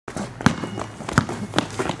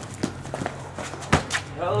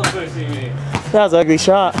hella pushing me. That was an ugly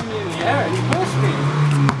shot. Pushing me in the air. You pushed me.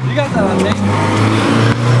 You got that on tape.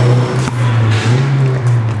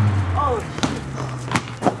 Oh.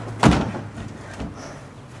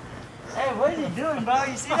 Hey, what are you doing, bro?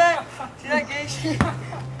 You see that? See that gay shit?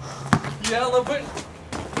 You hella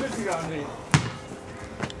pushing on me.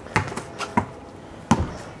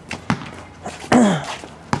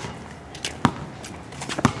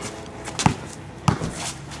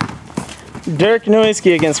 Dirk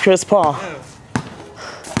Nowitzki against Chris Paul. Yeah.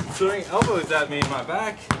 Throwing elbows at me in my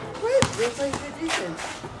back. Wait, there's like good defense.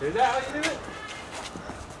 Is that how you do it?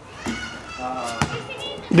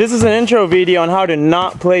 This is an intro video on how to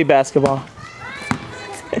not play basketball.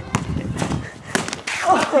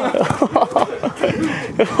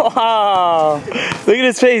 Wow! Look at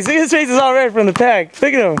his face. Look at his face. Is all red from the pack.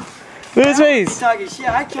 Look at him. Look at his face. Talking shit.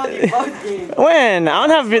 I killed you both games. When? I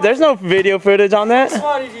don't have. There's no video footage on that. I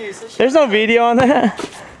swatted you. So There's no video on that.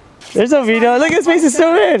 There's no video. Look, his face is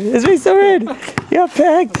so red. His face is so red. You got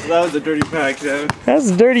packed. That was a dirty pack, though. That's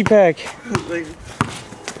a dirty pack. Like,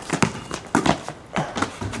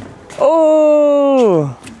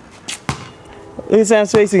 Oh! Look at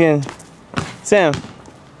Sam's face again. Sam,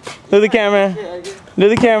 look at the camera.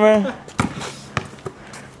 Look at the camera.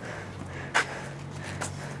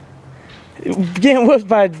 Getting whooped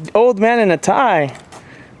by an old man in a tie.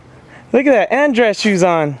 Look at that, and dress shoes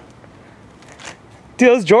on. Dude,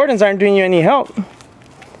 those Jordans aren't doing you any help.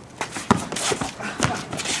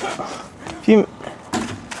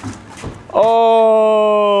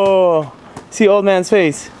 Oh! See old man's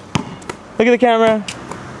face. Look at the camera.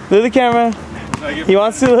 Look at the camera. He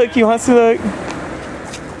wants to look. He wants to look.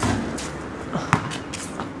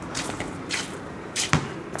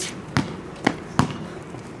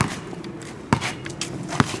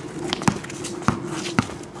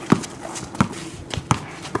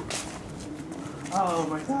 oh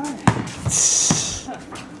my god.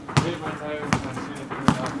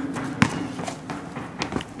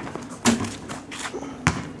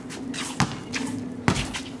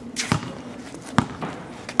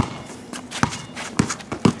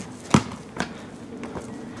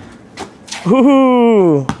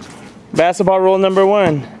 Ooh! Basketball rule number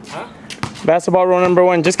 1. Huh? Basketball rule number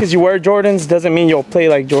 1. Just because you wear Jordans doesn't mean you'll play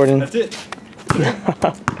like Jordan. That's it.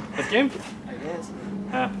 That's game? I guess.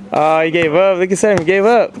 Huh. Oh, he gave up. Look at Sam. He gave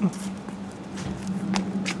up.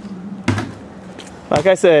 Like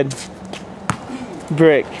I said,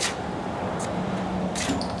 brick.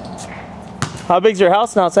 How big's your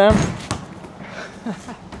house now, Sam?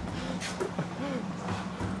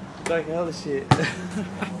 Like hella shit.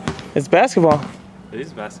 It's basketball. It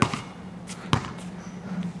is basketball.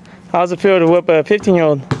 How's it feel to whoop a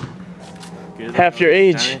 15-year-old? Good. Half your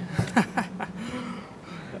age. I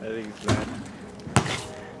think it's bad.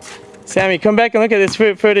 Sammy, come back and look at this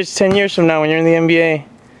footage 10 years from now when you're in the NBA.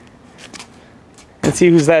 And see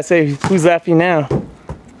who's laughing now.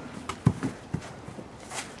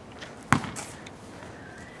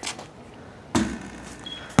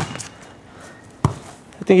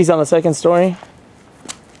 I think he's on the second story.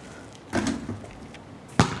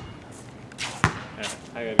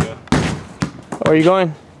 I gotta go. Where are you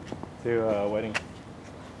going? To a wedding.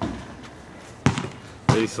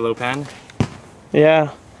 Really slow pan?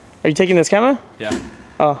 Yeah. Are you taking this camera? Yeah.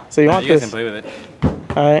 Oh, so you want you guys this? can play with it.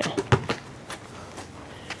 Alright.